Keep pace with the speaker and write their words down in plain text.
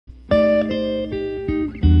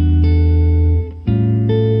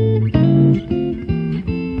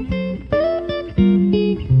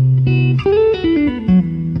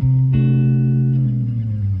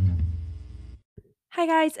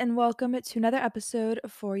and welcome to another episode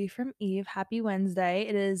of For You from Eve. Happy Wednesday.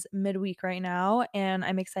 It is midweek right now, and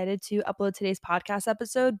I'm excited to upload today's podcast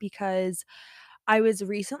episode because I was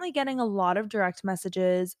recently getting a lot of direct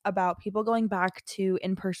messages about people going back to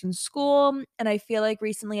in person school. And I feel like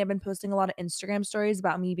recently I've been posting a lot of Instagram stories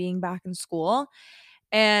about me being back in school.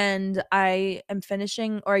 And I am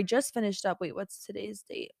finishing, or I just finished up. Wait, what's today's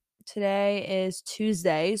date? Today is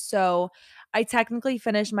Tuesday. So I technically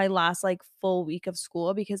finished my last like full week of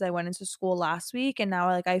school because I went into school last week and now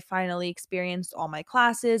I finally experienced all my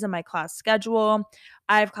classes and my class schedule.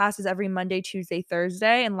 I have classes every Monday, Tuesday,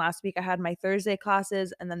 Thursday, and last week I had my Thursday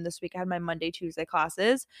classes and then this week I had my Monday, Tuesday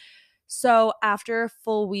classes. So after a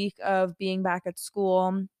full week of being back at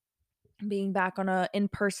school, being back on a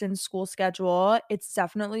in-person school schedule, it's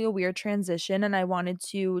definitely a weird transition and I wanted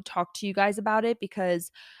to talk to you guys about it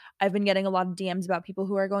because I've been getting a lot of DMs about people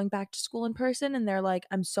who are going back to school in person and they're like,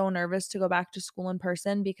 "I'm so nervous to go back to school in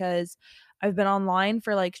person because I've been online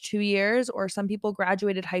for like 2 years," or some people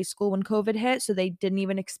graduated high school when COVID hit, so they didn't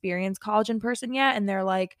even experience college in person yet and they're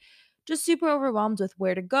like just super overwhelmed with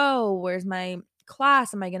where to go, where's my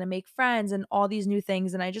class, am I going to make friends and all these new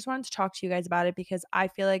things. And I just wanted to talk to you guys about it because I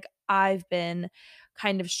feel like I've been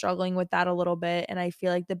kind of struggling with that a little bit. And I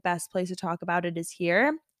feel like the best place to talk about it is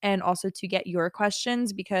here and also to get your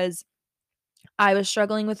questions because I was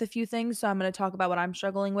struggling with a few things. So I'm going to talk about what I'm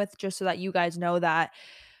struggling with just so that you guys know that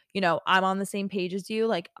I'm on the same page as you.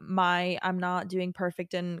 Like I'm not doing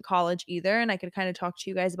perfect in college either. And I could kind of talk to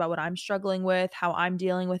you guys about what I'm struggling with, how I'm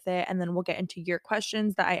dealing with it. And then we'll get into your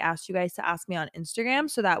questions that I asked you guys to ask me on Instagram.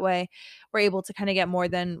 So that way we're able to kind of get more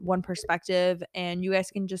than one perspective. And you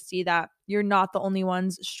guys can just see that you're not the only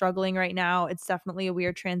ones struggling right now. It's definitely a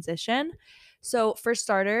weird transition. So, for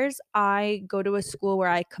starters, I go to a school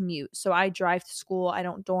where I commute. So, I drive to school, I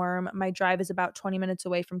don't dorm. My drive is about 20 minutes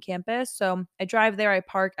away from campus. So, I drive there, I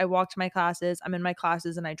park, I walk to my classes, I'm in my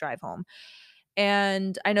classes, and I drive home.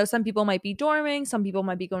 And I know some people might be dorming, some people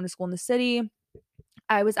might be going to school in the city.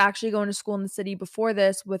 I was actually going to school in the city before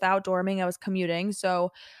this without dorming. I was commuting.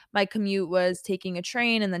 So my commute was taking a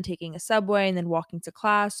train and then taking a subway and then walking to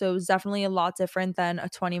class. So it was definitely a lot different than a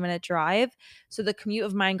 20-minute drive. So the commute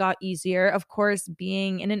of mine got easier. Of course,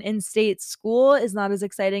 being in an in state school is not as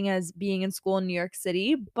exciting as being in school in New York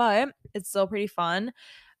City, but it's still pretty fun.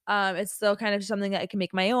 It's still kind of something that I can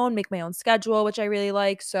make my own schedule, which I really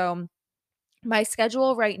like. So my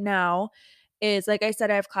schedule right now is, like I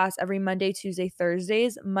said, I have class every Monday, Tuesday,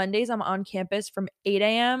 Thursdays. Mondays, I'm on campus from 8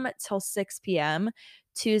 a.m. till 6 p.m.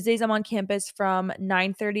 Tuesdays, I'm on campus from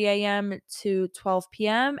 9:30 a.m. to 12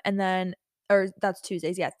 p.m. And then, or that's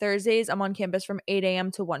Tuesdays. Yeah. Thursdays, I'm on campus from 8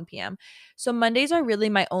 a.m. to 1 p.m. So Mondays are really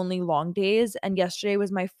my only long days. And yesterday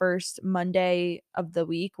was my first Monday of the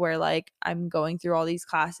week where like I'm going through all these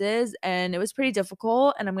classes and it was pretty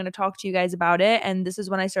difficult. And I'm going to talk to you guys about it. And this is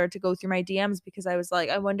when I started to go through my DMs because I was like,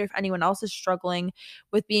 I wonder if anyone else is struggling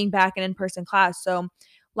with being back in person class. So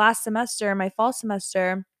last semester, my fall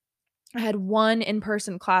semester, I had one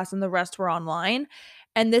in-person class and the rest were online.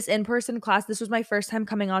 And this in-person class, this was my first time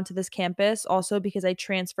coming onto this campus also because I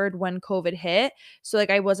transferred when COVID hit. So like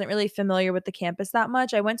I wasn't really familiar with the campus that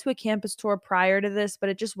much. I went to a campus tour prior to this, but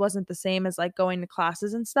it just wasn't the same as like going to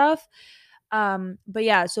classes and stuff. But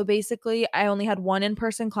yeah, so basically I only had one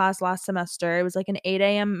in-person class last semester. It was like an 8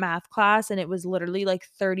 a.m. math class and it was literally like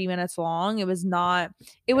 30 minutes long. It was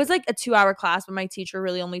like a 2 hour class, but my teacher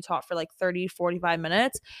really only taught for like 30, 45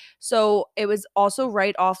 minutes. So it was also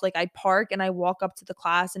right off, like I park and I walk up to the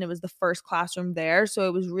class and it was the first classroom there. So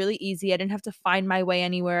it was really easy. I didn't have to find my way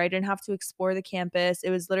anywhere. I didn't have to explore the campus. It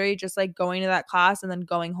was literally just like going to that class and then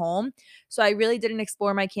going home. So I really didn't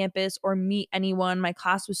explore my campus or meet anyone. My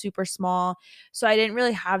class was super small. So I didn't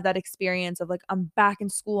really have that experience of like, I'm back in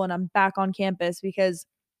school and I'm back on campus because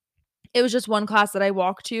it was just one class that I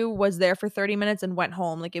walked to, was there for 30 minutes and went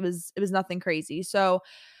home. Like it was nothing crazy. So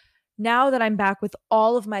now that I'm back with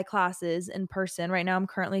all of my classes in person, right now I'm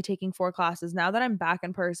currently taking 4 classes. Now that I'm back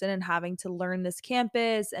in person and having to learn this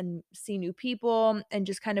campus and see new people and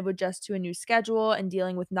just kind of adjust to a new schedule and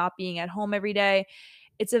dealing with not being at home every day,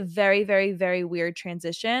 it's a very, very, very weird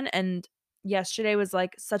transition. And yesterday was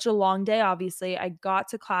like such a long day, obviously. I got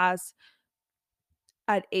to class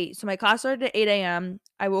at 8. So my class started at 8 a.m.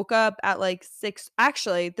 I woke up at like 6.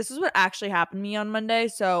 Actually, this is what actually happened to me on Monday.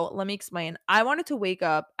 So let me explain. I wanted to wake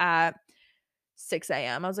up at 6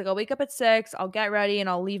 a.m. I was like, I'll wake up at 6, I'll get ready, and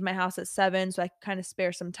I'll leave my house at 7 so I can kind of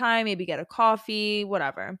spare some time, maybe get a coffee,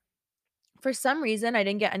 whatever. For some reason, I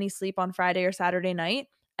didn't get any sleep on Friday or Saturday night.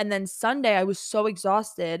 And then Sunday, I was so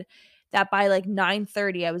exhausted that by like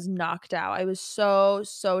 9:30 I was knocked out. I was so,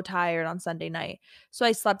 so tired on Sunday night. So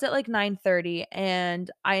I slept at like 9:30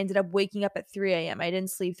 and I ended up waking up at 3 a.m. I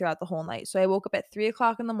didn't sleep throughout the whole night. So I woke up at 3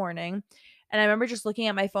 o'clock in the morning. And I remember just looking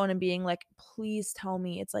at my phone and being like, please tell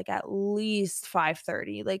me it's like at least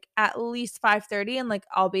 5:30, like at least 5:30, and like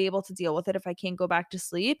I'll be able to deal with it if I can't go back to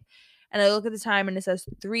sleep. And I look at the time and it says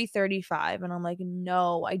 3:35 and I'm like,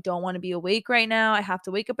 "No, I don't want to be awake right now. I have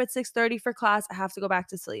to wake up at 6:30 for class. I have to go back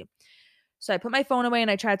to sleep." So I put my phone away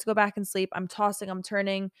and I tried to go back and sleep. I'm tossing, I'm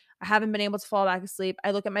turning. I haven't been able to fall back asleep.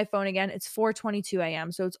 I look at my phone again. It's 4:22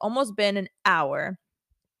 a.m. So it's almost been an hour.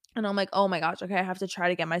 And I'm like, "Oh my gosh, okay, I have to try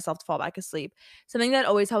to get myself to fall back asleep." Something that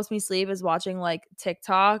always helps me sleep is watching, like,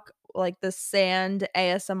 TikTok, like the sand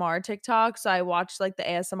ASMR TikTok. So I watch, like, the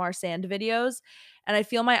ASMR sand videos, and I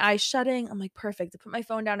feel my eyes shutting. I'm like, "Perfect." I put my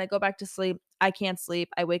phone down, I go back to sleep. I can't sleep.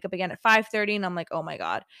 I wake up again at 5:30, and I'm like, "Oh my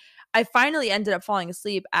god." I finally ended up falling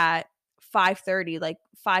asleep at 5:30, like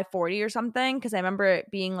 5:40 or something, because I remember it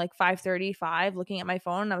being like 5:35 looking at my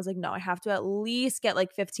phone, and I was like, "No, I have to at least get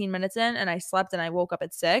like 15 minutes in," and I slept and I woke up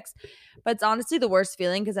at 6. But it's honestly the worst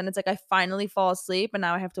feeling because then it's like I finally fall asleep and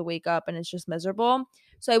now I have to wake up and it's just miserable.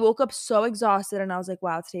 So I woke up so exhausted and I was like,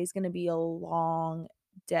 "Wow, today's gonna be a long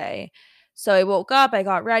day." So I woke up, I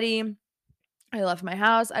got ready, I left my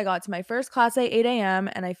house. I got to my first class at 8 a.m.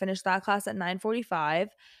 and I finished that class at 9:45.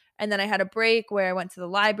 And then I had a break where I went to the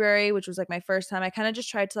library, which was like my first time. I kind of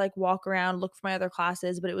just tried to like walk around, look for my other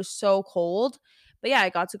classes, but it was so cold. But yeah, I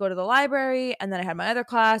got to go to the library and then I had my other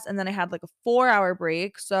class and then I had like a 4 hour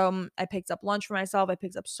break. So I picked up lunch for myself. I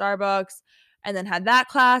picked up Starbucks and then had that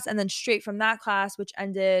class. And then straight from that class, which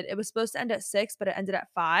ended, it was supposed to end at 6, but it ended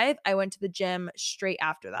at 5. I went to the gym straight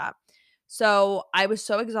after that. So, I was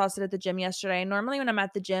so exhausted at the gym yesterday. Normally when I'm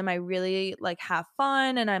at the gym, I really like have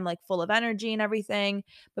fun and I'm like full of energy and everything.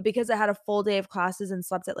 But because I had a full day of classes and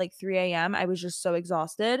slept at like 3 a.m., I was just so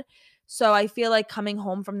exhausted. So I feel like coming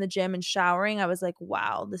home from the gym and showering, I was like,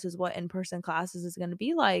 wow, this is what in-person classes is going to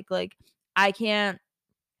be like. Like I can't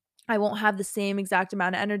I won't have the same exact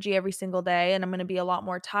amount of energy every single day and I'm going to be a lot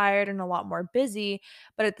more tired and a lot more busy,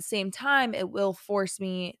 but at the same time it will force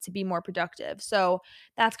me to be more productive. So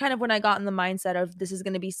that's kind of when I got in the mindset of this is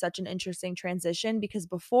going to be such an interesting transition because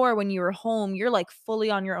before when you were home, you're like fully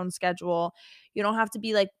on your own schedule. You don't have to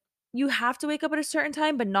be like you have to wake up at a certain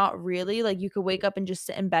time, but not really. Like you could wake up and just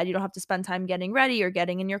sit in bed. You don't have to spend time getting ready or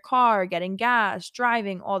getting in your car, or getting gas,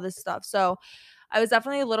 driving, all this stuff. So I was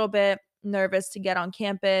definitely a little bit nervous to get on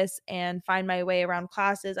campus and find my way around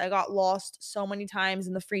classes. I got lost so many times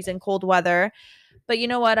in the freezing cold weather. But you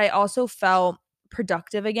know what? I also felt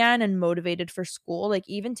productive again and motivated for school. Like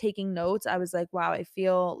even taking notes, I was like, wow, I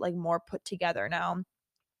feel like more put together now.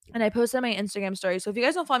 And I posted my Instagram story. So if you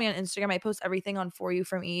guys don't follow me on Instagram, I post everything on For You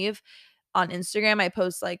from Eve on Instagram. I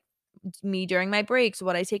post like me during my breaks,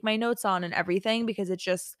 what I take my notes on and everything because it's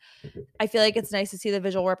just I feel like it's nice to see the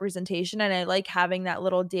visual representation, and I like having that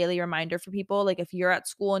little daily reminder for people. Like if you're at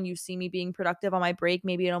school and you see me being productive on my break,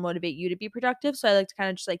 maybe it'll motivate you to be productive. So I like to kind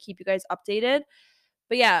of just like keep you guys updated.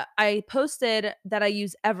 But yeah, I posted that I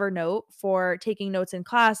use Evernote for taking notes in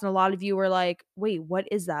class, and a lot of you were like, "Wait, what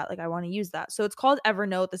is that? Like I want to use that." So it's called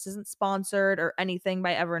Evernote. This isn't sponsored or anything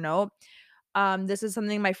by Evernote. This is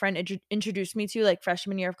something my friend introduced me to like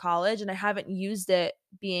freshman year of college, and I haven't used it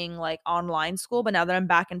being like online school, but now that I'm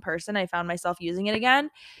back in person, I found myself using it again.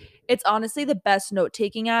 It's honestly the best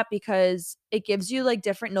note-taking app because it gives you like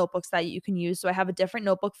different notebooks that you can use. So I have a different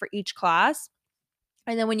notebook for each class.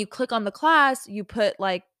 And then when you click on the class, you put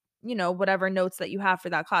like, whatever notes that you have for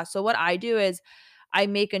that class. So what I do is I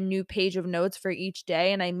make a new page of notes for each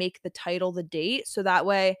day and I make the title the date. So that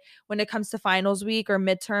way, when it comes to finals week or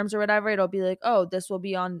midterms or whatever, it'll be like, oh, this will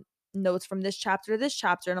be on notes from this chapter to this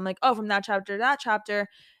chapter. And I'm like, oh, from that chapter to that chapter,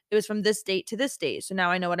 it was from this date to this date. So now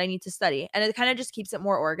I know what I need to study. And it kind of just keeps it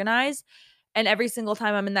more organized. And every single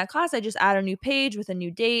time I'm in that class, I just add a new page with a new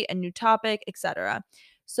date, a new topic, etc.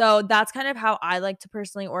 So that's kind of how I like to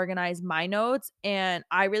personally organize my notes. And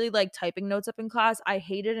I really like typing notes up in class. I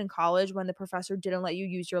hated in college when the professor didn't let you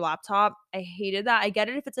use your laptop. I hated that. I get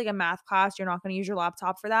it if it's like a math class, you're not going to use your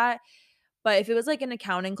laptop for that. But if it was like an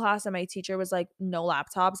accounting class and my teacher was like, no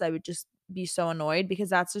laptops, I would just be so annoyed because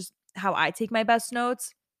that's just how I take my best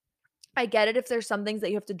notes. I get it if there's some things that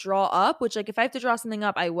you have to draw up, which, like, if I have to draw something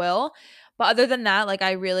up, I will. But other than that, like,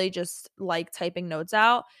 I really just like typing notes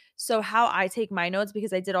out. So how I take my notes,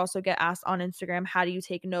 because I did also get asked on Instagram, how do you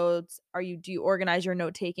take notes? Do you organize your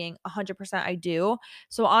note taking? 100% I do.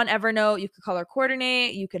 So on Evernote, you could color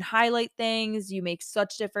coordinate, you can highlight things, you make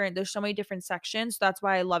there's so many different sections. So that's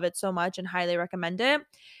why I love it so much and highly recommend it.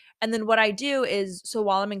 And then what I do is, so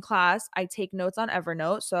while I'm in class, I take notes on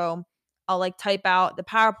Evernote. So I'll like type out the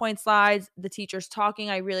PowerPoint slides, the teacher's talking.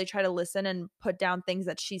 I really try to listen and put down things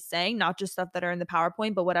that she's saying, not just stuff that are in the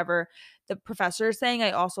PowerPoint, but whatever the professor is saying,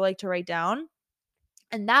 I also like to write down.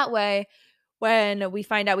 And that way, when we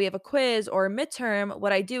find out we have a quiz or a midterm,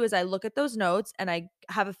 what I do is I look at those notes and I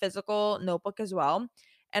have a physical notebook as well.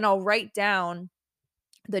 And I'll write down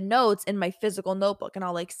the notes in my physical notebook and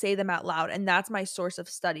I'll like say them out loud. And that's my source of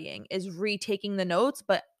studying is retaking the notes,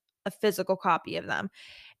 but a physical copy of them.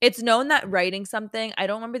 It's known that writing something, I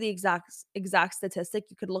don't remember the exact statistic,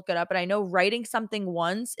 you could look it up, but I know writing something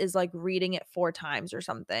once is like reading it 4 times or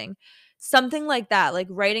something. Something like that. Like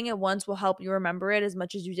writing it once will help you remember it as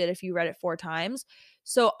much as you did if you read it 4 times.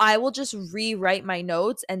 So I will just rewrite my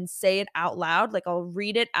notes and say it out loud. Like I'll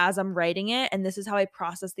read it as I'm writing it. And this is how I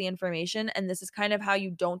process the information. And this is kind of how you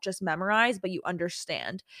don't just memorize, but you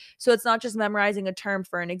understand. So it's not just memorizing a term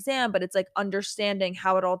for an exam, but it's like understanding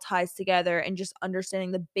how it all ties together and just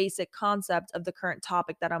understanding the basic concept of the current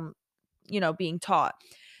topic that I'm, being taught.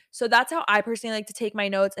 So that's how I personally like to take my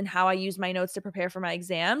notes and how I use my notes to prepare for my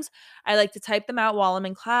exams. I like to type them out while I'm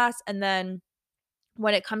in class, and then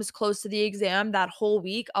when it comes close to the exam that whole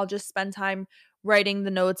week, I'll just spend time writing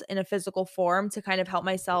the notes in a physical form to kind of help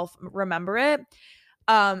myself remember it.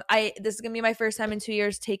 I This is gonna be my first time in 2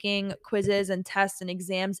 years taking quizzes and tests and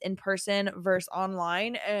exams in person versus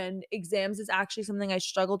online. And exams is actually something I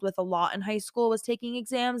struggled with a lot in high school, was taking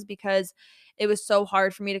exams, because it was so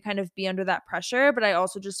hard for me to kind of be under that pressure. But I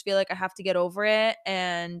also just feel like I have to get over it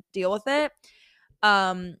and deal with it.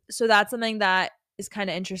 So that's something that is kind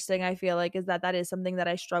of interesting. I feel like is that is something that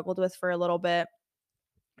I struggled with for a little bit,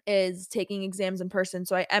 is taking exams in person.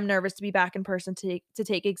 So I am nervous to be back in person to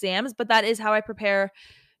take exams, but that is how I prepare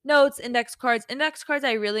notes, index cards. Index cards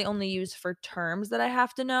I really only use for terms that I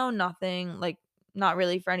have to know, nothing like not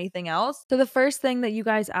really for anything else. So the first thing that you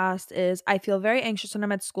guys asked is I feel very anxious when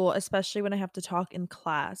I'm at school, especially when I have to talk in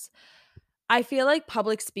class. I feel like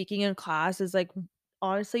public speaking in class is like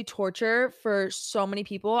honestly torture for so many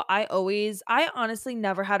people. I honestly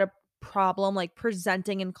never had a problem like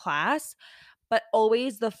presenting in class, but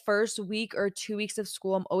always the first week or 2 weeks of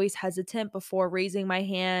school, I'm always hesitant before raising my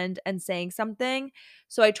hand and saying something.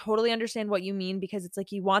 So I totally understand what you mean, because it's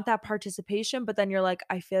like you want that participation, but then you're like,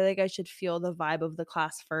 I feel like I should feel the vibe of the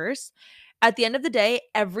class first. At the end of the day,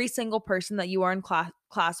 every single person that you are in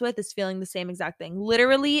class with is feeling the same exact thing.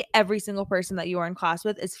 Literally every single person that you are in class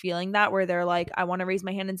with is feeling that, where they're like, I want to raise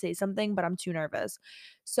my hand and say something, but I'm too nervous.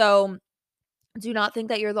 So do not think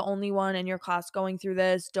that you're the only one in your class going through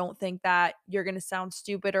this. Don't think that you're going to sound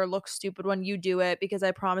stupid or look stupid when you do it, because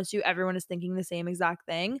I promise you, everyone is thinking the same exact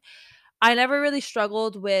thing. I never really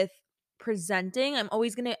struggled with presenting.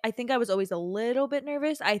 I think I was always a little bit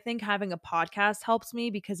nervous. I think having a podcast helps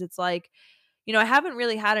me, because it's like, I haven't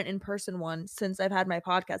really had an in person one since I've had my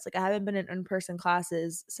podcast. Like, I haven't been in person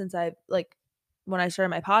classes since when I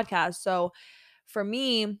started my podcast. So for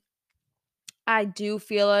me, I do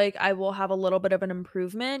feel like I will have a little bit of an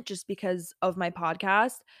improvement just because of my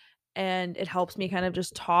podcast, and it helps me kind of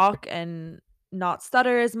just talk and not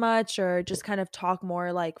stutter as much, or just kind of talk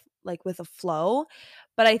more like with a flow.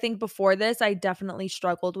 But I think before this I definitely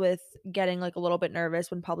struggled with getting like a little bit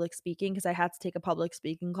nervous when public speaking, because I had to take a public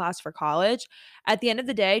speaking class for college. At the end of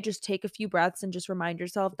the day, just take a few breaths and just remind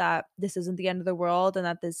yourself that this isn't the end of the world and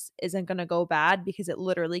that this isn't going to go bad, because it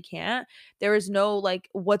literally can't. There is no like,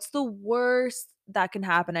 what's the worst that can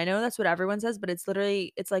happen? I know that's what everyone says, but it's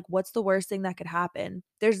like, what's the worst thing that could happen?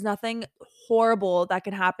 There's nothing horrible that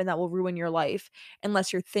can happen that will ruin your life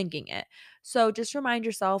unless you're thinking it. So just remind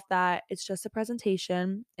yourself that it's just a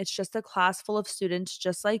presentation, it's just a class full of students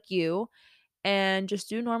just like you, and just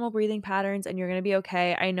do normal breathing patterns and you're going to be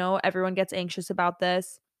okay. I know everyone gets anxious about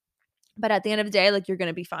this, but at the end of the day, like, you're going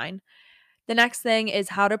to be fine. The next thing is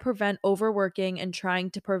how to prevent overworking and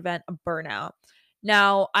trying to prevent a burnout.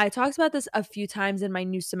 Now, I talked about this a few times in my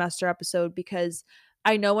new semester episode, because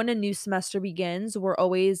I know when a new semester begins, we're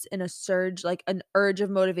always in a surge, like an urge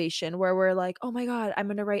of motivation, where we're like, oh my God, I'm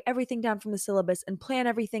going to write everything down from the syllabus and plan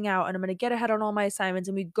everything out. And I'm going to get ahead on all my assignments.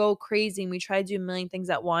 And we go crazy and we try to do a million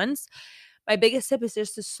things at once. My biggest tip is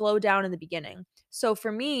just to slow down in the beginning. So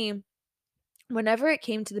for me, whenever it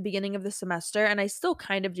came to the beginning of the semester, and I still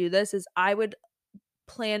kind of do this, is I would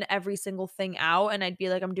plan every single thing out and I'd be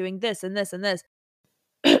like, I'm doing this and this and this.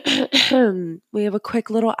 we have a quick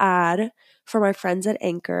little ad for my friends at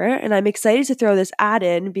Anchor, and I'm excited to throw this ad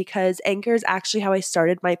in because Anchor is actually how I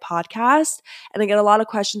started my podcast, and I get a lot of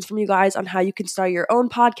questions from you guys on how you can start your own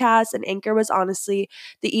podcast, and Anchor was honestly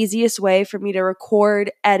the easiest way for me to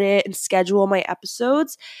record, edit, and schedule my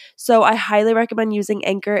episodes. So I highly recommend using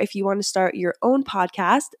Anchor if you want to start your own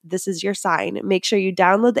podcast. This is your sign. Make sure you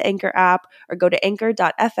download the Anchor app or go to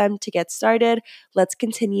anchor.fm to get started. Let's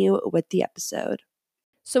continue with the episode.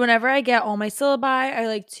 So whenever I get all my syllabi, I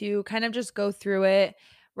like to kind of just go through it,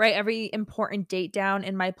 write every important date down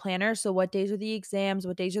in my planner. So what days are the exams,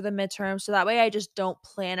 what days are the midterms. So that way I just don't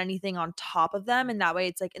plan anything on top of them. And that way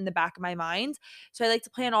it's like in the back of my mind. So I like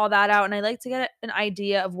to plan all that out, and I like to get an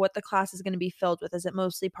idea of what the class is going to be filled with. Is it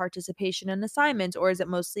mostly participation and assignments, or is it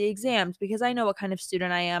mostly exams? Because I know what kind of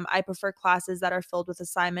student I am. I prefer classes that are filled with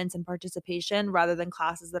assignments and participation rather than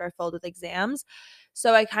classes that are filled with exams.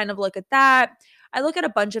 So I kind of look at that. I look at a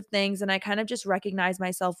bunch of things and I kind of just recognize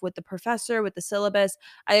myself with the professor, with the syllabus.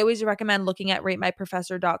 I always recommend looking at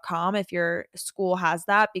ratemyprofessor.com if your school has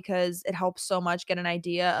that, because it helps so much get an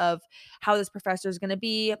idea of how this professor is going to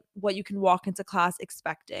be, what you can walk into class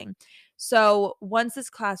expecting. So once this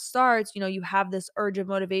class starts, you have this urge of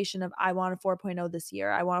motivation of I want a 4.0 this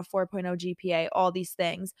year. I want a 4.0 GPA, all these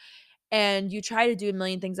things, and you try to do a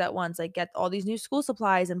million things at once, like get all these new school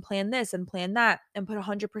supplies and plan this and plan that and put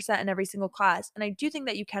 100% in every single class. And I do think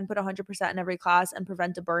that you can put 100% in every class and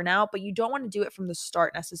prevent a burnout, but you don't want to do it from the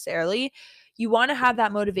start necessarily. You want to have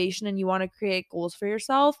that motivation and you want to create goals for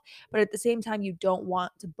yourself, but at the same time, you don't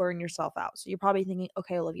want to burn yourself out. So you're probably thinking,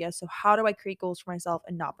 okay, Olivia, so how do I create goals for myself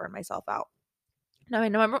and not burn myself out? Now,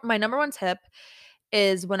 my number one tip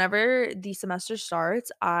is whenever the semester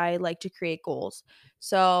starts, I like to create goals.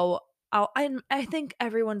 So I think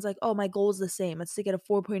everyone's like, oh, my goal is the same. It's to get a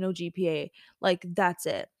 4.0 GPA. Like, that's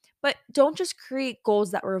it. But don't just create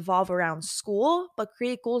goals that revolve around school, but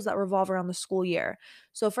create goals that revolve around the school year.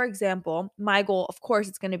 So, for example, my goal, of course,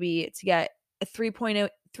 it's going to be to get a 3.8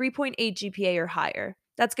 GPA or higher.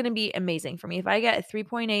 That's going to be amazing for me. If I get a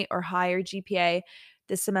 3.8 or higher GPA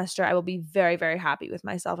this semester, I will be very, very happy with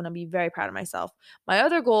myself and I'll be very proud of myself. My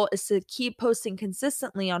other goal is to keep posting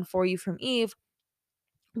consistently on For You from Eve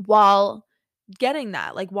while getting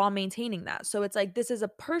that, like while maintaining that. So it's like this is a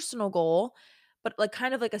personal goal, but like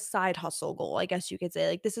kind of like a side hustle goal, I guess you could say.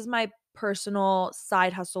 Like this is my personal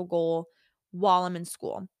side hustle goal while I'm in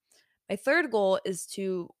school. My third goal is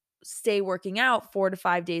to stay working out 4 to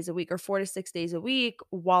 5 days a week or 4 to 6 days a week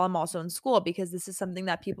while I'm also in school, because this is something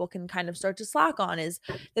that people can kind of start to slack on. Is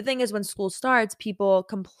the thing is, when school starts, people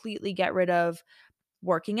completely get rid of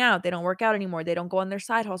working out. They don't work out anymore. They don't go on their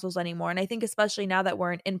side hustles anymore. And I think especially now that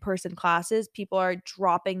we're in-person classes, people are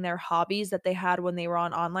dropping their hobbies that they had when they were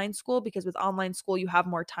on online school, because with online school you have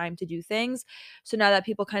more time to do things. So now that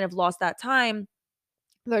people kind of lost that time,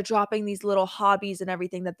 they're dropping these little hobbies and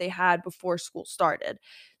everything that they had before school started.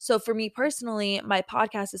 So for me personally, my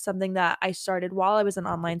podcast is something that I started while I was in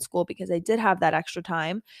online school because I did have that extra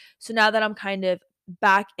time. So now that I'm kind of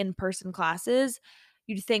back in person classes,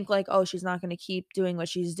 you'd think like, oh, she's not going to keep doing what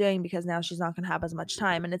she's doing because now she's not going to have as much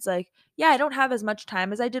time. And it's like, yeah, I don't have as much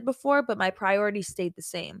time as I did before, but my priorities stayed the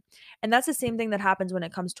same. And that's the same thing that happens when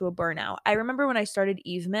it comes to a burnout. I remember when I started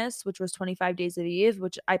Eve Miss, which was 25 days of Eve,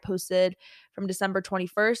 which I posted from December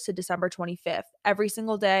 21st to December 25th. Every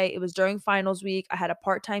single day. It was during finals week. I had a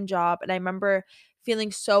part-time job, and I remember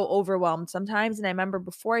feeling so overwhelmed sometimes. And I remember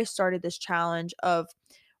before I started this challenge of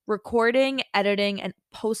recording, editing, and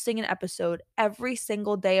posting an episode every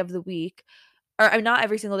single day of the week, or not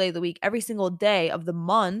every single day of the week, every single day of the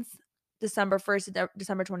month, December 1st to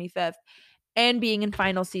December 25th, and being in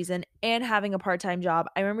final season and having a part-time job.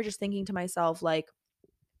 I remember just thinking to myself, like,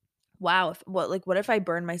 wow, what if I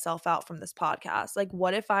burn myself out from this podcast? Like,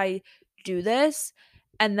 what if I do this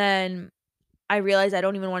and then I realize I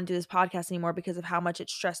don't even want to do this podcast anymore because of how much it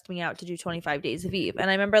stressed me out to do 25 days of Eve. And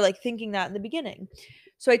I remember like thinking that in the beginning.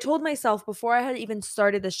 So I told myself before I had even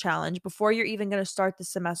started this challenge, before you're even going to start the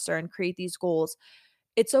semester and create these goals,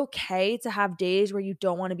 it's okay to have days where you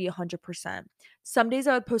don't want to be 100%. Some days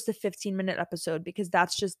I would post a 15-minute episode because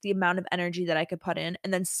that's just the amount of energy that I could put in.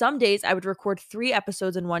 And then some days I would record 3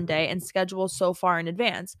 episodes in one day and schedule so far in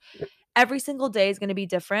advance. Every single day is going to be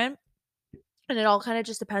different. And it all kind of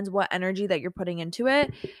just depends what energy that you're putting into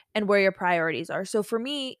it and where your priorities are. So for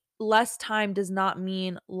me, less time does not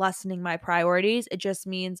mean lessening my priorities. It just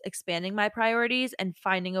means expanding my priorities and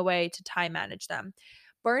finding a way to time manage them.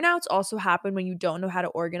 Burnouts also happen when you don't know how to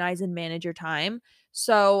organize and manage your time.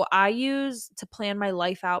 So I use to plan my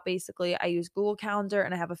life out basically. I use Google Calendar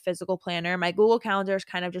and I have a physical planner. My Google Calendar is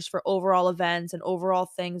kind of just for overall events and overall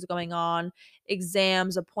things going on,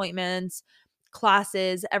 exams, appointments,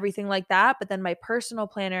 classes, everything like that. But then my personal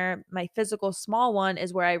planner, my physical small one,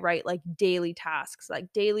 is where I write like daily tasks,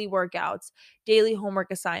 like daily workouts, daily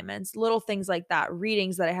homework assignments, little things like that,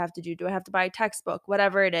 readings that I have to do. Do I have to buy a textbook?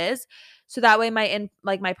 Whatever it is. So that way my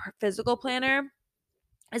physical planner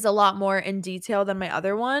is a lot more in detail than my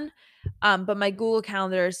other one. But my Google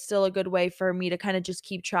Calendar is still a good way for me to kind of just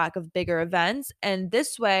keep track of bigger events. And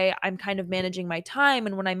this way, I'm kind of managing my time.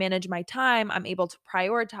 And when I manage my time, I'm able to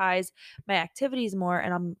prioritize my activities more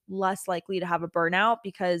and I'm less likely to have a burnout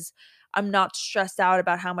because I'm not stressed out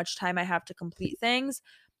about how much time I have to complete things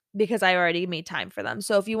because I already made time for them.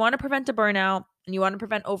 So if you want to prevent a burnout and you want to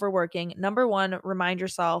prevent overworking, number one, remind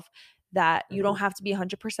yourself that you don't have to be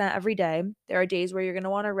 100% every day. There are days where you're going to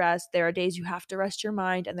want to rest. There are days you have to rest your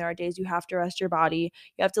mind, and there are days you have to rest your body.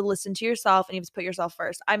 You have to listen to yourself and you have to put yourself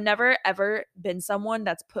first. I've never ever been someone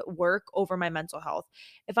that's put work over my mental health.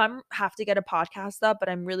 If I'm have to get a podcast up, but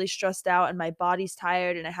I'm really stressed out and my body's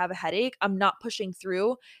tired and I have a headache, I'm not pushing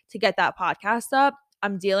through to get that podcast up.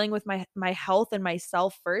 I'm dealing with my health and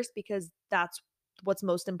myself first because that's what's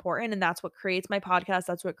most important and that's what creates my podcast,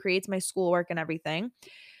 that's what creates my schoolwork and everything.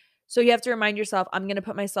 So you have to remind yourself, I'm going to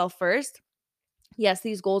put myself first. Yes,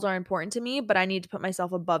 these goals are important to me, but I need to put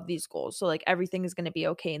myself above these goals. So like everything is going to be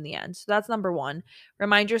okay in the end. So that's number 1.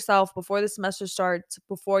 Remind yourself before the semester starts,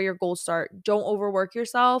 before your goals start, don't overwork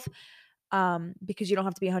yourself because you don't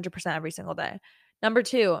have to be 100% every single day. Number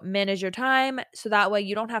 2, manage your time. So that way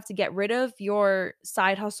you don't have to get rid of your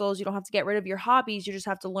side hustles. You don't have to get rid of your hobbies. You just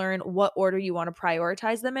have to learn what order you want to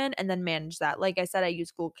prioritize them in and then manage that. Like I said, I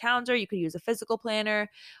use Google Calendar. You could use a physical planner,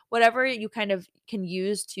 whatever you kind of can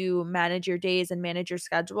use to manage your days and manage your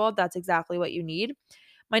schedule. That's exactly what you need.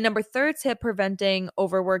 My number 3 tip preventing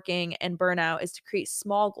overworking and burnout is to create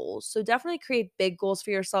small goals. So definitely create big goals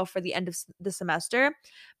for yourself for the end of the semester.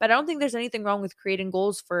 But I don't think there's anything wrong with creating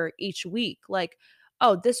goals for each week. Like,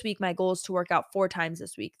 oh, this week my goal is to work out 4 times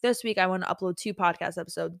this week. This week I want to upload 2 podcast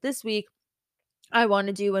episodes. This week I want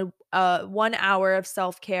to do a 1 hour of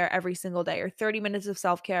self-care every single day or 30 minutes of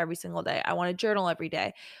self-care every single day. I want to journal every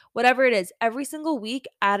day. Whatever it is, every single week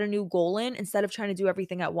add a new goal in instead of trying to do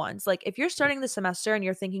everything at once. Like if you're starting the semester and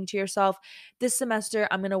you're thinking to yourself, this semester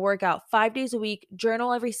I'm going to work out 5 days a week,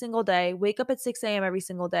 journal every single day, wake up at 6 a.m. every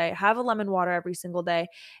single day, have a lemon water every single day,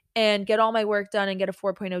 and get all my work done and get a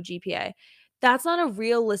 4.0 GPA. That's not a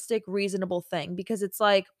realistic, reasonable thing because it's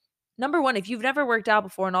like, number 1, if you've never worked out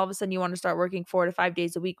before and all of a sudden you want to start working 4 to 5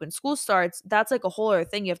 days a week when school starts, that's like a whole other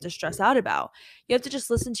thing you have to stress out about. You have to just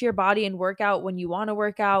listen to your body and work out when you want to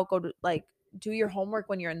work out, go to like do your homework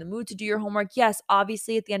when you're in the mood to do your homework. Yes,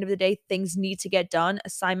 obviously at the end of the day, things need to get done.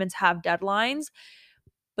 Assignments have deadlines,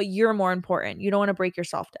 but you're more important. You don't want to break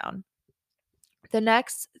yourself down. The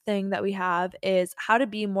next thing that we have is how to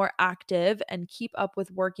be more active and keep up with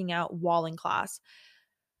working out while in class.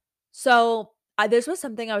 So, this was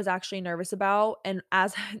something I was actually nervous about, and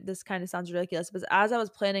as this kind of sounds ridiculous, but as I was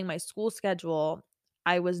planning my school schedule,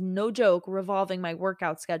 I was no joke revolving my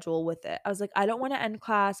workout schedule with it. I was like, I don't want to end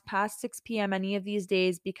class past 6 p.m. any of these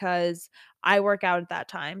days because I work out at that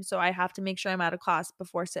time. So I have to make sure I'm out of class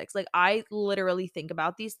before 6. Like I literally think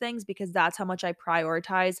about these things because that's how much I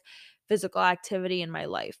prioritize physical activity in my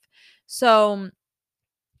life. So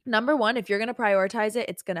number 1, if you're gonna prioritize it,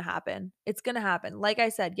 it's gonna happen. It's gonna happen. Like I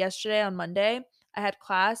said, yesterday on Monday, I had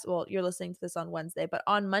class. Well, you're listening to this on Wednesday, but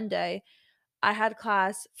on Monday, I had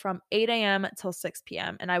class from 8 a.m. till 6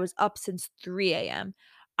 p.m. and I was up since 3 a.m.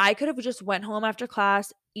 I could have just went home after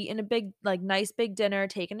class, eaten a big, like nice big dinner,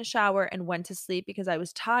 taken a shower, and went to sleep because I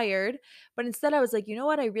was tired. But instead, I was like, you know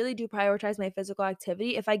what? I really do prioritize my physical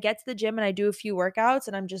activity. If I get to the gym and I do a few workouts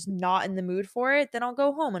and I'm just not in the mood for it, then I'll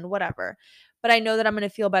go home and whatever. But I know that I'm going to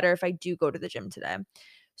feel better if I do go to the gym today.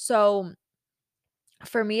 So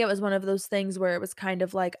for me, it was one of those things where it was kind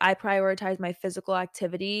of like I prioritize my physical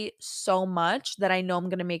activity so much that I know I'm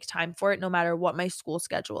going to make time for it no matter what my school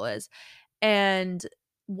schedule is. And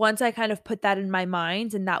once I kind of put that in my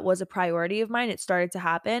mind and that was a priority of mine, it started to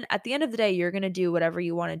happen. At the end of the day, you're going to do whatever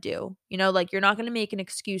you want to do. You know, like you're not going to make an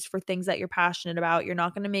excuse for things that you're passionate about. You're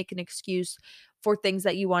not going to make an excuse for things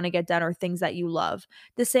that you want to get done or things that you love.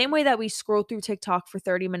 The same way that we scroll through TikTok for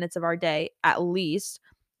 30 minutes of our day, at least,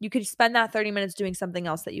 you could spend that 30 minutes doing something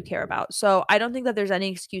else that you care about. So I don't think that there's any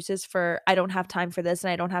excuses for I don't have time for this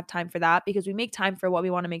and I don't have time for that because we make time for what we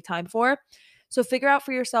want to make time for. So figure out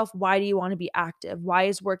for yourself, why do you want to be active? Why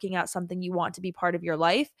is working out something you want to be part of your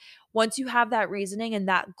life? Once you have that reasoning and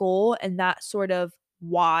that goal and that sort of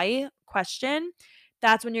why question,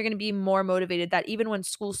 that's when you're going to be more motivated, that even when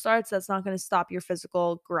school starts, that's not going to stop your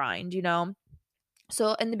physical grind, you know?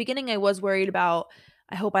 So in the beginning, I was worried about,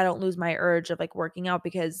 I hope I don't lose my urge of like working out,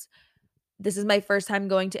 because this is my first time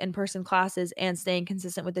going to in-person classes and staying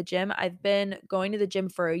consistent with the gym. I've been going to the gym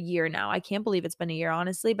for a year now. I can't believe it's been a year,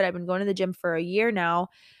 honestly, but I've been going to the gym for a year now,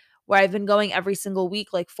 where I've been going every single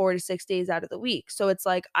week, like 4 to 6 days out of the week. So it's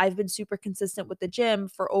like I've been super consistent with the gym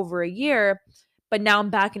for over a year, but now I'm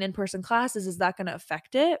back in in-person classes. Is that going to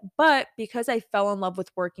affect it? But because I fell in love with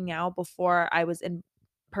working out before I was in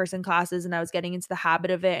person classes and I was getting into the habit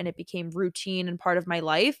of it and it became routine and part of my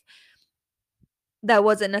life, that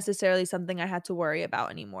wasn't necessarily something I had to worry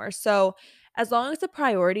about anymore. So, as long as it's a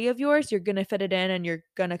priority of yours, you're going to fit it in and you're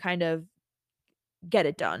going to kind of get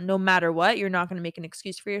it done. No matter what, you're not going to make an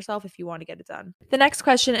excuse for yourself if you want to get it done. The next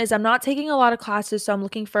question is, I'm not taking a lot of classes, so I'm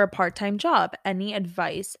looking for a part-time job. Any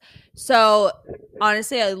advice? So,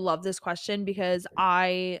 honestly, I love this question because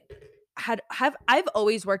I've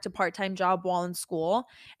always worked a part-time job while in school,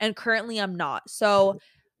 and currently I'm not. So,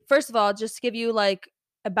 first of all, just to give you like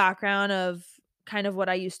a background of kind of what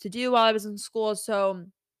I used to do while I was in school. So,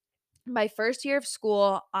 my first year of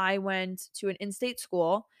school, I went to an in-state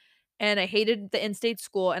school, and I hated the in-state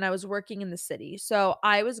school, and I was working in the city. So,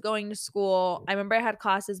 I was going to school. I remember I had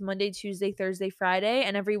classes Monday, Tuesday, Thursday, Friday,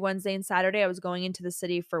 and every Wednesday and Saturday I was going into the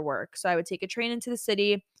city for work. So, I would take a train into the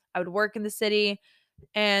city, I would work in the city,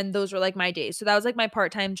 and those were like my days. So that was like my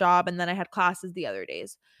part-time job, and then I had classes the other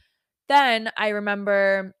days. Then I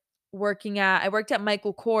remember I worked at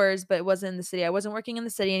Michael Kors, but it wasn't in the city. I wasn't working in the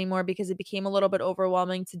city anymore because it became a little bit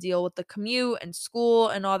overwhelming to deal with the commute and school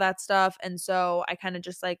and all that stuff. And so I kind of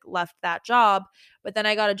just like left that job. But then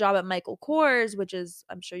I got a job at Michael Kors, which is,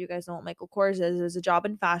 I'm sure you guys know what Michael Kors is. It was a job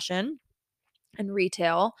in fashion and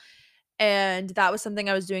retail. And that was something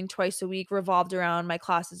I was doing twice a week, revolved around my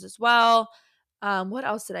classes as well. What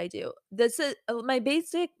else did I do? This is my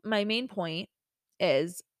main point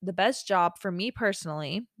is, the best job for me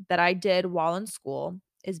personally that I did while in school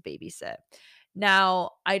is babysit.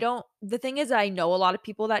 Now, the thing is, I know a lot of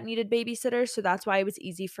people that needed babysitters. So that's why it was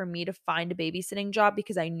easy for me to find a babysitting job,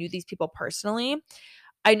 because I knew these people personally.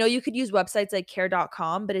 I know you could use websites like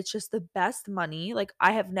care.com, but it's just the best money. Like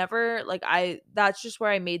I have never like I that's just where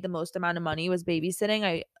I made the most amount of money, was babysitting.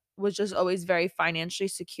 I was just always very financially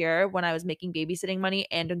secure when I was making babysitting money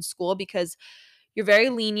and in school, because you're very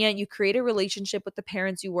lenient. You create a relationship with the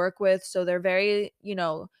parents you work with, so they're very,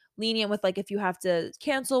 lenient with like if you have to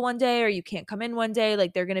cancel one day or you can't come in one day,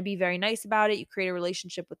 like they're going to be very nice about it. You create a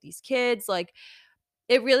relationship with these kids. Like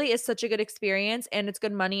it really is such a good experience, and it's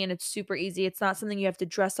good money, and it's super easy. It's not something you have to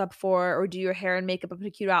dress up for or do your hair and makeup and put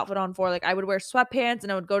a cute outfit on for. Like I would wear sweatpants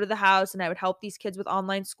and I would go to the house and I would help these kids with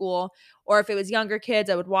online school. Or if it was younger kids,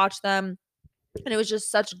 I would watch them. And it was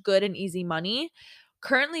just such good and easy money.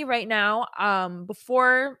 Currently, right now,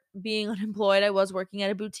 before being unemployed, I was working at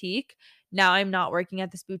a boutique. Now I'm not working at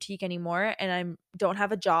this boutique anymore, and I don't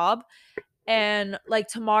have a job. And like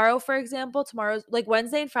tomorrow, for example, tomorrow's like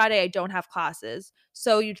Wednesday and Friday, I don't have classes.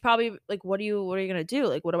 So you'd probably like, what are you gonna do?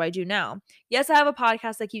 Like, what do I do now? Yes, I have a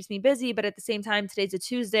podcast that keeps me busy, but at the same time, today's a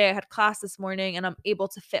Tuesday. I had class this morning and I'm able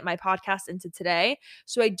to fit my podcast into today.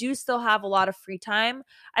 So I do still have a lot of free time.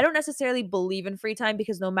 I don't necessarily believe in free time,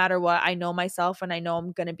 because no matter what, I know myself and I know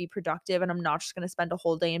I'm gonna be productive and I'm not just gonna spend a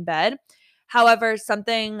whole day in bed. However,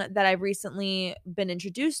 something that I've recently been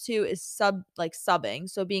introduced to is subbing.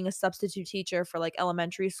 So being a substitute teacher for like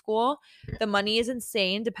elementary school. The money is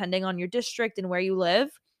insane depending on your district and where you live.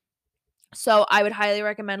 So I would highly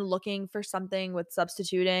recommend looking for something with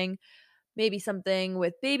substituting, maybe something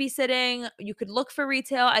with babysitting. You could look for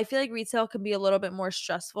retail. I feel like retail can be a little bit more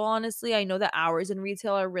stressful, honestly. I know the hours in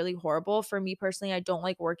retail are really horrible. For me personally, I don't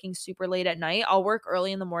like working super late at night. I'll work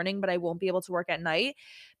early in the morning, but I won't be able to work at night.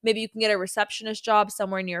 Maybe you can get a receptionist job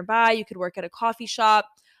somewhere nearby. You could work at a coffee shop.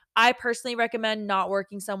 I personally recommend not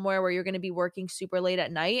working somewhere where you're going to be working super late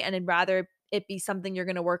at night, and I'd rather it be something you're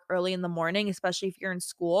going to work early in the morning, especially if you're in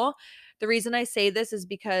school. The reason I say this is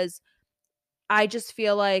because I just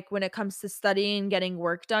feel like when it comes to studying, getting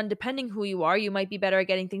work done, depending who you are, you might be better at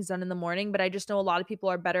getting things done in the morning, but I just know a lot of people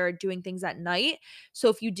are better at doing things at night. So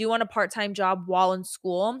if you do want a part-time job while in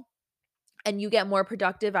school and you get more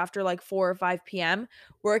productive after like 4 or 5 p.m.,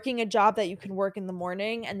 working a job that you can work in the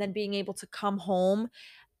morning and then being able to come home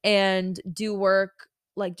and do work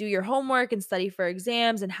like do your homework and study for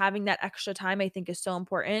exams, and having that extra time I think is so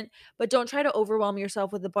important. But don't try to overwhelm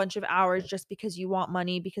yourself with a bunch of hours just because you want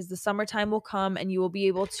money, because the summertime will come and you will be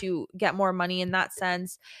able to get more money in that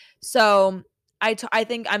sense. So I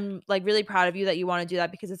think I'm like really proud of you that you want to do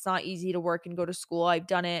that, because it's not easy to work and go to school. I've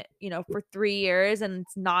done it, for 3 years, and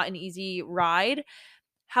it's not an easy ride.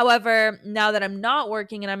 However, now that I'm not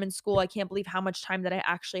working and I'm in school, I can't believe how much time that I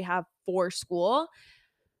actually have for school.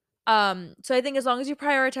 So I think as long as you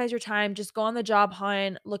prioritize your time, just go on the job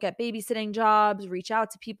hunt, look at babysitting jobs, reach out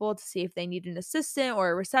to people to see if they need an assistant or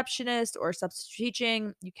a receptionist or substitute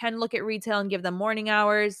teaching. You can look at retail and give them morning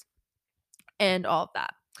hours and all of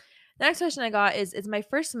that. The next question I got is: It's my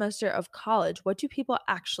first semester of college. What do people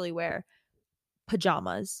actually wear?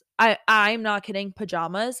 Pajamas. I'm not kidding,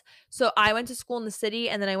 pajamas. So I went to school in the city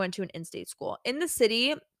and then I went to an in-state school. In the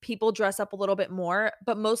city, people dress up a little bit more,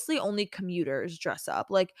 but mostly only commuters dress up.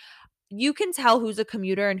 Like, you can tell who's a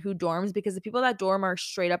commuter and who dorms, because the people that dorm are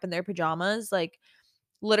straight up in their pajamas, like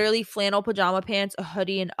literally flannel pajama pants, a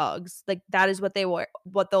hoodie, and Uggs. Like, that is what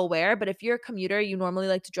they'll wear. But if you're a commuter, you normally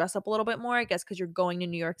like to dress up a little bit more, I guess, because you're going to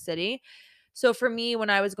New York City. So for me, when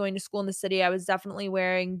I was going to school in the city, I was definitely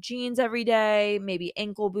wearing jeans every day, maybe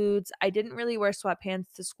ankle boots. I didn't really wear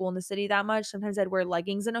sweatpants to school in the city that much. Sometimes I'd wear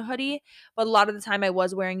leggings and a hoodie, but a lot of the time I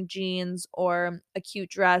was wearing jeans or a cute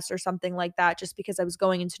dress or something like that, just because I was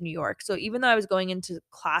going into New York. So even though I was going into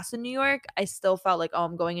class in New York, I still felt like, oh,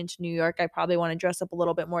 I'm going into New York, I probably want to dress up a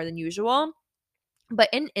little bit more than usual. But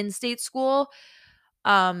in-state school,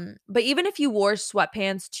 but even if you wore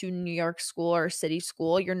sweatpants to New York school or city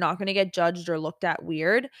school, you're not going to get judged or looked at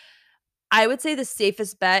weird. I would say the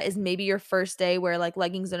safest bet is maybe your first day wear like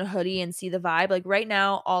leggings and a hoodie and see the vibe. Like right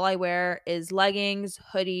now, all I wear is leggings,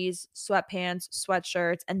 hoodies, sweatpants,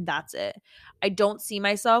 sweatshirts, and that's it. I don't see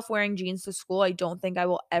myself wearing jeans to school. I don't think I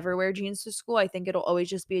will ever wear jeans to school. I think it'll always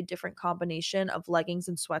just be a different combination of leggings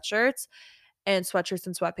and sweatshirts and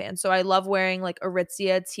sweatpants. So I love wearing like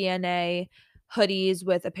Aritzia, TNA hoodies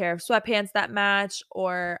with a pair of sweatpants that match,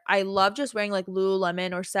 or I love just wearing like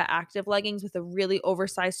Lululemon or Set Active leggings with a really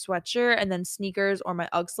oversized sweatshirt and then sneakers or my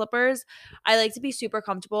UGG slippers. I like to be super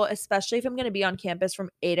comfortable, especially if I'm going to be on campus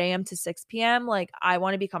from 8 a.m. to 6 p.m. Like, I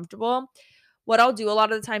want to be comfortable. What I'll do a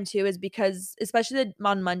lot of the time too is, because especially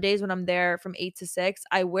on Mondays when I'm there from 8 to 6,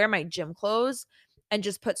 I wear my gym clothes and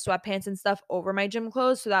just put sweatpants and stuff over my gym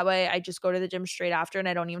clothes. So that way I just go to the gym straight after and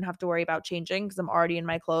I don't even have to worry about changing because I'm already in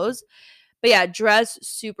my clothes. But yeah, dress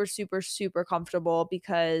super, super, super comfortable,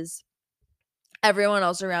 because everyone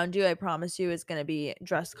else around you, I promise you, is going to be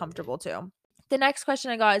dressed comfortable too. The next question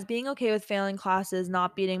I got is: being okay with failing classes,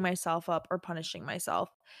 not beating myself up or punishing myself.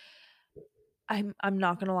 I'm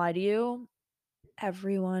not going to lie to you.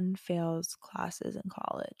 Everyone fails classes in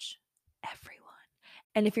college. Everyone.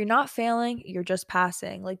 And if you're not failing, you're just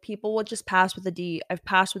passing. Like, people will just pass with a D. I've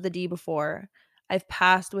passed with a D before. I've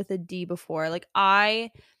passed with a D before. Like, I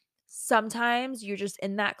sometimes you're just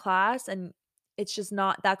in that class and it's just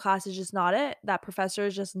not, that class is just not it. That professor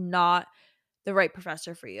is just not the right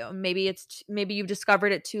professor for you. Maybe maybe you've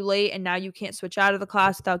discovered it too late and now you can't switch out of the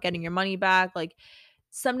class without getting your money back. Like,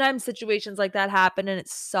 sometimes situations like that happen and it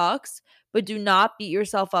sucks, but do not beat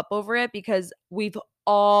yourself up over it, because we've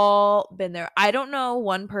all been there. I don't know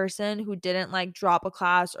one person who didn't like drop a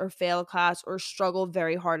class or fail a class or struggle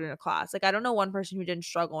very hard in a class. Like, I don't know one person who didn't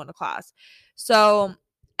struggle in a class. So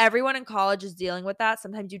everyone in college is dealing with that.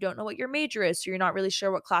 Sometimes you don't know what your major is, so you're not really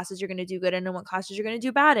sure what classes you're going to do good in and what classes you're going to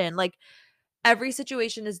do bad in. Like, every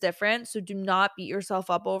situation is different, so do not beat yourself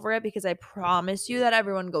up over it, because I promise you that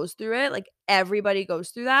everyone goes through it. Like, everybody goes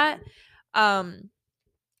through that. Um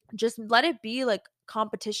just let it be like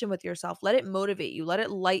competition with yourself. Let it motivate you. Let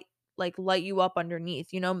it light you up underneath.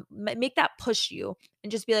 Make that push you,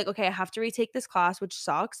 and just be like, okay, I have to retake this class, which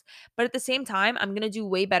sucks, but at the same time, I'm going to do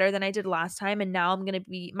way better than I did last time, and now I'm going to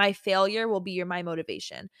be, my failure will be my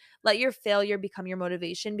motivation. Let your failure become your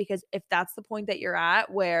motivation, because if that's the point that you're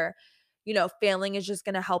at, where failing is just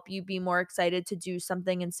going to help you be more excited to do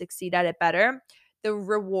something and succeed at it better, the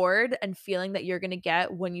reward and feeling that you're going to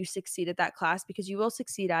get when you succeed at that class, because you will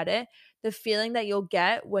succeed at it, the feeling that you'll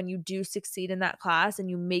get when you do succeed in that class and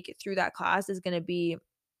you make it through that class is going to be,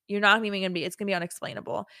 you're not even going to be, it's going to be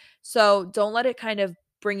unexplainable. So don't let it kind of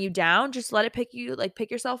bring you down. Just let it pick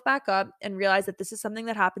yourself back up and realize that this is something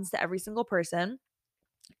that happens to every single person.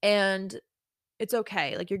 And it's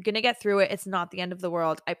okay. Like, you're going to get through it. It's not the end of the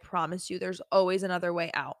world. I promise you, there's always another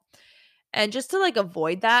way out. And just to like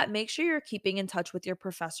avoid that, make sure you're keeping in touch with your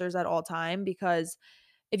professors at all time, because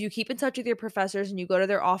if you keep in touch with your professors and you go to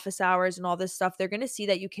their office hours and all this stuff, they're going to see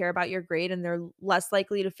that you care about your grade and they're less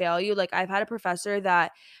likely to fail you. Like, I've had a professor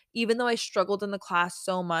that even though I struggled in the class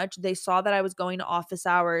so much, they saw that I was going to office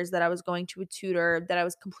hours, that I was going to a tutor, that I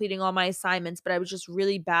was completing all my assignments, but I was just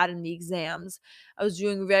really bad in the exams. I was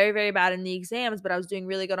doing very, very bad in the exams, but I was doing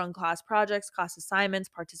really good on class projects, class assignments,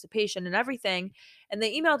 participation, and everything. And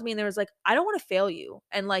they emailed me and they was like, I don't want to fail you.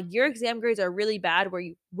 And like, your exam grades are really bad where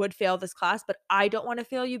you would fail this class, but I don't want to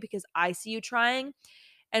fail you because I see you trying.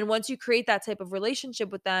 And once you create that type of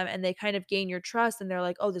relationship with them and they kind of gain your trust and they're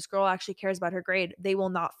like, oh, this girl actually cares about her grade, they will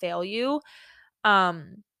not fail you.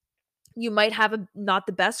 Um, you might have a not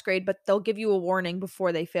the best grade, but they'll give you a warning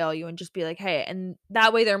before they fail you and just be like, "Hey," and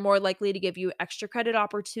that way they're more likely to give you extra credit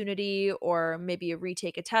opportunity or maybe a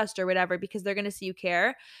retake a test or whatever because they're going to see you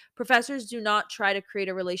care. Professors do not try to create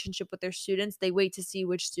a relationship with their students. They wait to see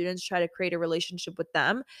which students try to create a relationship with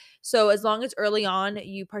them. So as long as early on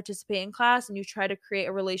you participate in class and you try to create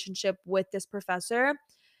a relationship with this professor,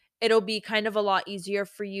 it'll be kind of a lot easier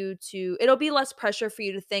for you to it'll be less pressure for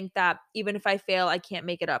you to think that even if I fail, I can't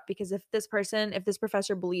make it up because if this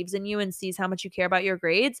professor believes in you and sees how much you care about your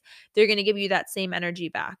grades, they're going to give you that same energy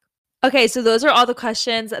back. Okay, so those are all the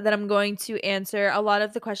questions that I'm going to answer. A lot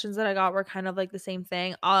of the questions that I got were kind of like the same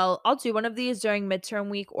thing. I'll do one of these during midterm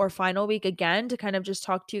week or final week again to kind of just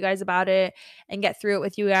talk to you guys about it and get through it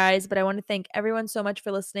with you guys. But I want to thank everyone so much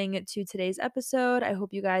for listening to today's episode. I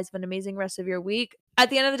hope you guys have an amazing rest of your week. At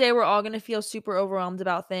the end of the day, we're all going to feel super overwhelmed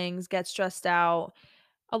about things, get stressed out,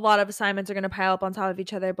 a lot of assignments are going to pile up on top of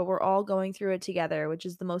each other, but we're all going through it together, which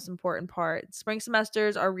is the most important part. Spring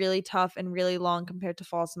semesters are really tough and really long compared to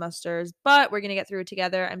fall semesters, but we're going to get through it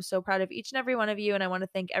together. I'm so proud of each and every one of you, and I want to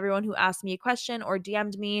thank everyone who asked me a question or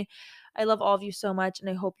DM'd me. I love all of you so much, and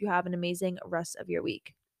I hope you have an amazing rest of your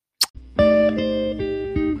week.